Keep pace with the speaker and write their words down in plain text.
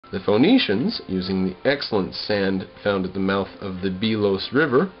The Phoenicians, using the excellent sand found at the mouth of the Belos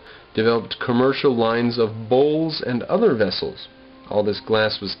River, developed commercial lines of bowls and other vessels. All this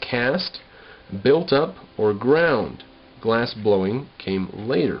glass was cast, built up, or ground. Glass blowing came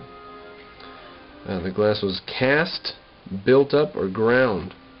later. The glass was cast, built up, or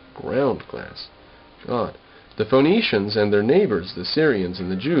ground. Ground glass. God. The Phoenicians and their neighbors, the Syrians and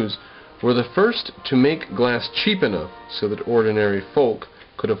the Jews, were the first to make glass cheap enough so that ordinary folk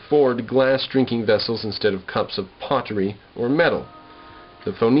could afford glass drinking vessels instead of cups of pottery or metal.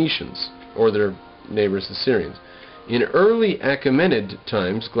 The Phoenicians, or their neighbors the Syrians. In early Achaemenid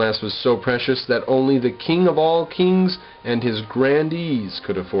times, glass was so precious that only the king of all kings and his grandees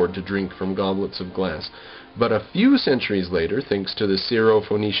could afford to drink from goblets of glass. But a few centuries later, thanks to the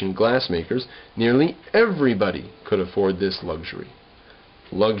Syro-Phoenician glassmakers, nearly everybody could afford this luxury.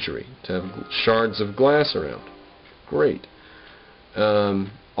 Luxury, to have shards of glass around. Great.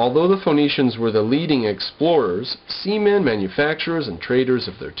 Although the Phoenicians were the leading explorers, seamen, manufacturers, and traders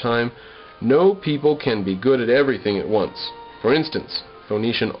of their time, no people can be good at everything at once. For instance,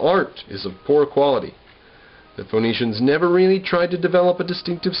 Phoenician art is of poor quality. The Phoenicians never really tried to develop a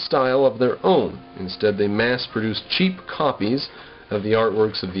distinctive style of their own. Instead, they mass-produced cheap copies of the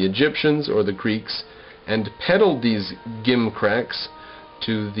artworks of the Egyptians or the Greeks and peddled these gimcracks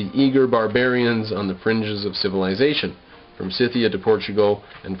to the eager barbarians on the fringes of civilization, from Scythia to Portugal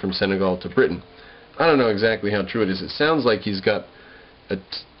and from Senegal to Britain. I don't know exactly how true it is. It sounds like he's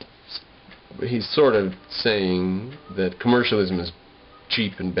sort of saying that commercialism is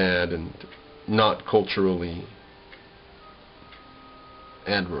cheap and bad and not culturally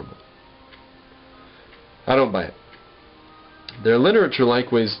admirable. I don't buy it. Their literature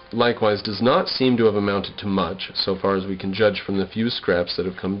likewise does not seem to have amounted to much, so far as we can judge from the few scraps that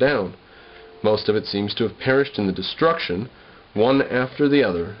have come down. Most of it seems to have perished in the destruction, one after the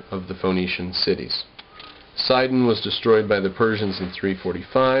other, of the Phoenician cities. Sidon was destroyed by the Persians in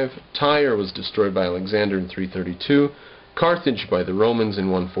 345, Tyre was destroyed by Alexander in 332, Carthage by the Romans in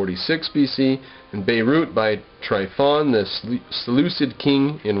 146 BC, and Beirut by Tryphon, the Seleucid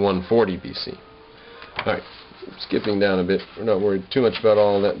king, in 140 BC. Alright, skipping down a bit, we're not worried too much about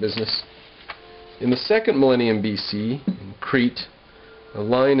all that business. In the 2nd millennium BC, in Crete, a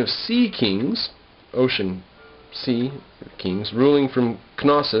line of sea kings, ocean sea kings, ruling from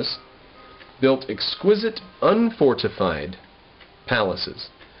Knossos, built exquisite, unfortified palaces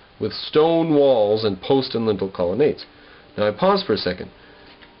with stone walls and post and lintel colonnades. Now I pause for a second.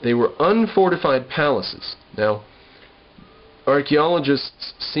 They were unfortified palaces. Now,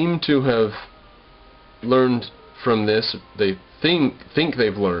 archaeologists seem to have learned from this. They think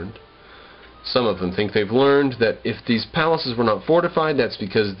they've learned. Some of them think they've learned that if these palaces were not fortified, that's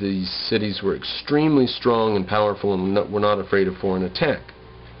because these cities were extremely strong and powerful and were not afraid of foreign attack.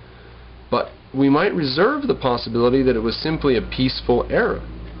 But we might reserve the possibility that it was simply a peaceful era,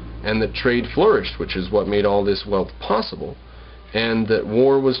 and that trade flourished, which is what made all this wealth possible, and that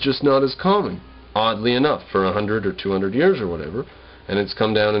war was just not as common, oddly enough, for 100 or 200 years or whatever, and it's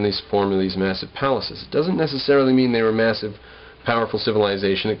come down in this form of these massive palaces. It doesn't necessarily mean they were massive, powerful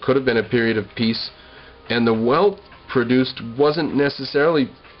civilization. It could have been a period of peace, and the wealth produced didn't necessarily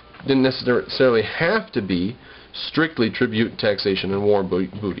have to be strictly tribute, taxation, and war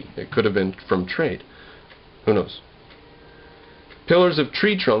booty. It could have been from trade. Who knows? Pillars of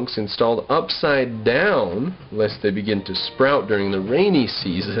tree trunks installed upside down, lest they begin to sprout during the rainy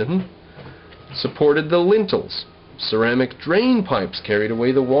season, supported the lintels. Ceramic drain pipes carried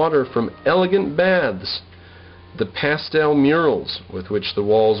away the water from elegant baths. The pastel murals with which the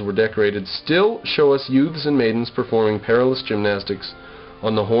walls were decorated still show us youths and maidens performing perilous gymnastics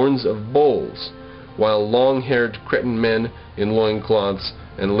on the horns of bulls, while long-haired Cretan men in loincloths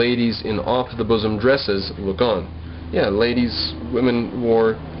and ladies in off-the-bosom dresses look on. Yeah, women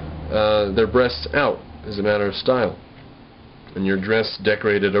wore their breasts out as a matter of style, and your dress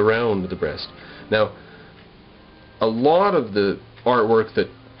decorated around the breast. Now, a lot of the artwork that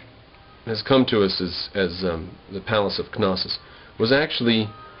has come to us as the Palace of Knossos was actually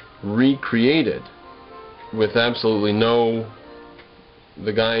recreated with absolutely no...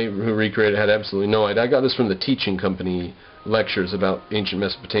 The guy who recreated had absolutely no idea. I got this from the Teaching Company lectures about ancient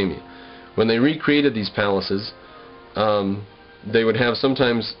Mesopotamia. When they recreated these palaces, they would have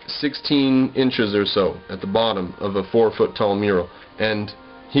sometimes 16 inches or so at the bottom of a 4-foot tall mural, and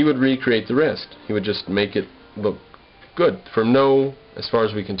he would recreate the rest. He would just make it look good. From no, as far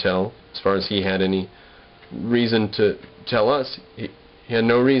as we can tell, as far as he had any reason to tell us, he had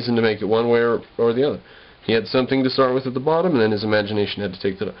no reason to make it one way or the other. He had something to start with at the bottom, and then his imagination had to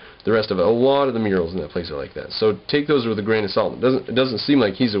take the rest of it. A lot of the murals in that place are like that. So take those with a grain of salt. It doesn't seem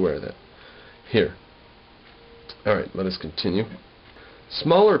like he's aware of that. Here. Alright, let us continue.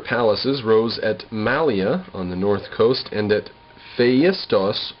 Smaller palaces rose at Malea on the north coast and at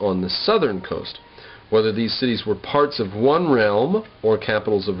Phaistos on the southern coast. Whether these cities were parts of one realm or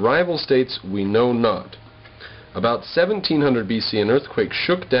capitals of rival states, we know not. About 1700 BC, an earthquake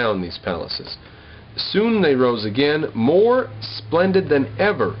shook down these palaces. Soon they rose again, more splendid than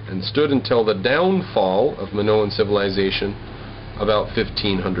ever, and stood until the downfall of Minoan civilization about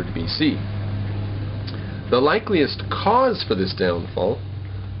 1500 BC. The likeliest causes for this downfall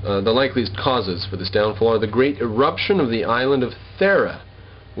are the great eruption of the island of Thera,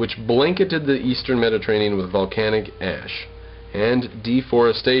 which blanketed the eastern Mediterranean with volcanic ash, and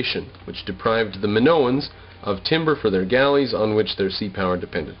deforestation, which deprived the Minoans of timber for their galleys on which their sea power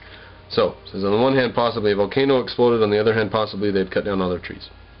depended. So, it says on the one hand possibly a volcano exploded, on the other hand possibly they'd cut down all their trees.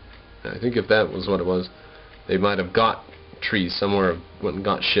 I think if that was what it was, they might have got trees somewhere, went and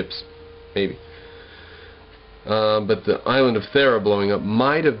got ships, maybe. But the island of Thera blowing up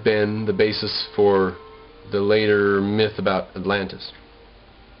might have been the basis for the later myth about Atlantis.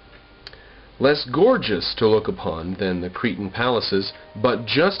 Less gorgeous to look upon than the Cretan palaces, but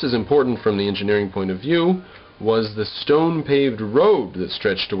just as important from the engineering point of view, was the stone-paved road that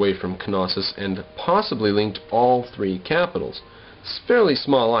stretched away from Knossos and possibly linked all three capitals. It's a fairly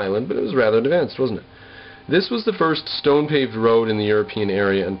small island, but it was rather advanced, wasn't it? This was the first stone-paved road in the European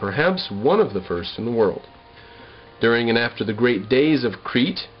area, and perhaps one of the first in the world. During and after the great days of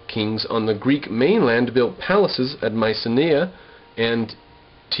Crete, kings on the Greek mainland built palaces at Mycenae and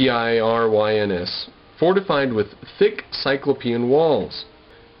Tyrynus, fortified with thick cyclopean walls.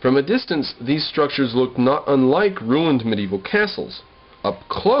 From a distance, these structures looked not unlike ruined medieval castles. Up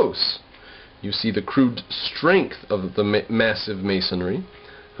close, you see the crude strength of the massive masonry,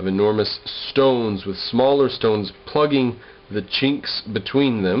 of enormous stones with smaller stones plugging the chinks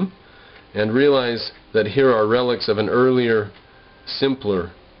between them, and realize that here are relics of an earlier,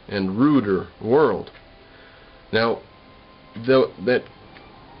 simpler, and ruder world. Now, that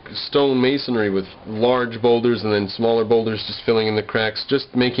stone masonry with large boulders and then smaller boulders just filling in the cracks,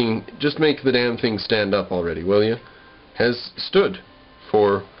 just make the damn thing stand up already, will you? Has stood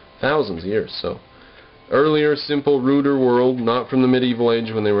for thousands of years. So earlier, simple, ruder world, not from the medieval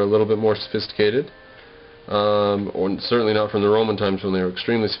age when they were a little bit more sophisticated, or certainly not from the Roman times when they were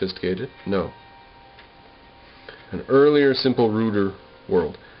extremely sophisticated. No. An earlier, simple, ruder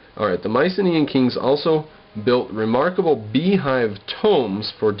world. Alright, the Mycenaean kings also built remarkable beehive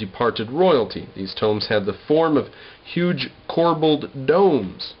tombs for departed royalty. These tombs had the form of huge corbelled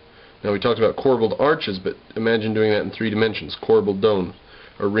domes. Now we talked about corbelled arches, but imagine doing that in 3 dimensions. Corbelled domes.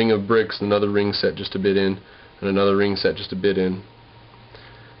 A ring of bricks, another ring set just a bit in, and another ring set just a bit in.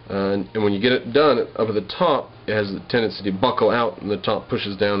 And when you get it done, up at the top, it has the tendency to buckle out, and the top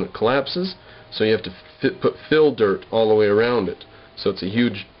pushes down, it collapses. So you have to put fill dirt all the way around it. So it's a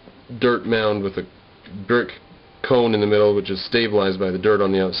huge dirt mound with a brick cone in the middle, which is stabilized by the dirt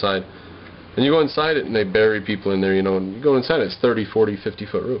on the outside. And you go inside it, and they bury people in there, you know, and you go inside it, it's 30, 40,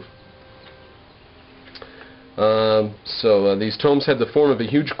 50-foot roof. These tombs had the form of a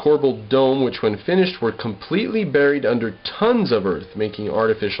huge corbelled dome, which when finished were completely buried under tons of earth, making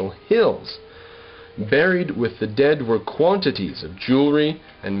artificial hills. Buried with the dead were quantities of jewelry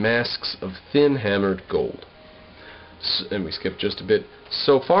and masks of thin hammered gold. And we skip just a bit.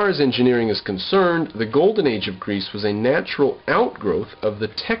 So far as engineering is concerned, the Golden Age of Greece was a natural outgrowth of the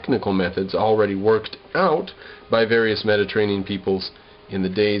technical methods already worked out by various Mediterranean peoples in the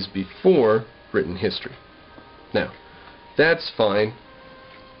days before written history. Now, that's fine.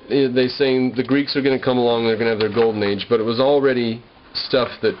 They're saying the Greeks are going to come along, they're going to have their Golden Age, but it was already stuff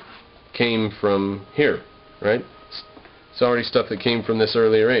that came from here, right? It's already stuff that came from this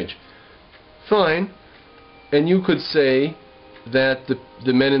earlier age. Fine. And you could say that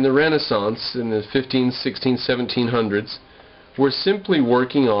the men in the Renaissance in the 15th, 16th, 1700s were simply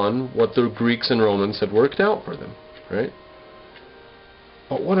working on what the Greeks and Romans had worked out for them, right?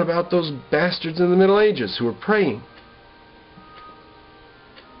 But what about those bastards in the Middle Ages who were praying?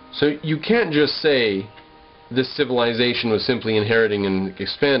 So you can't just say this civilization was simply inheriting and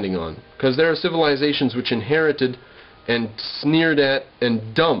expanding on, because there are civilizations which inherited and sneered at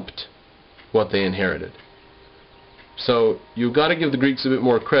and dumped what they inherited. So you've got to give the Greeks a bit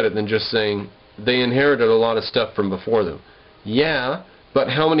more credit than just saying they inherited a lot of stuff from before them. Yeah, but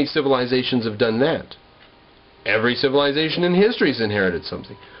how many civilizations have done that? Every civilization in history has inherited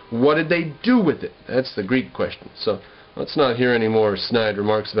something. What did they do with it? That's the Greek question. So let's not hear any more snide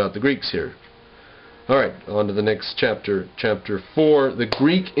remarks about the Greeks here. Alright, on to the next chapter. Chapter 4, the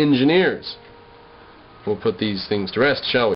Greek engineers. We'll put these things to rest, shall we?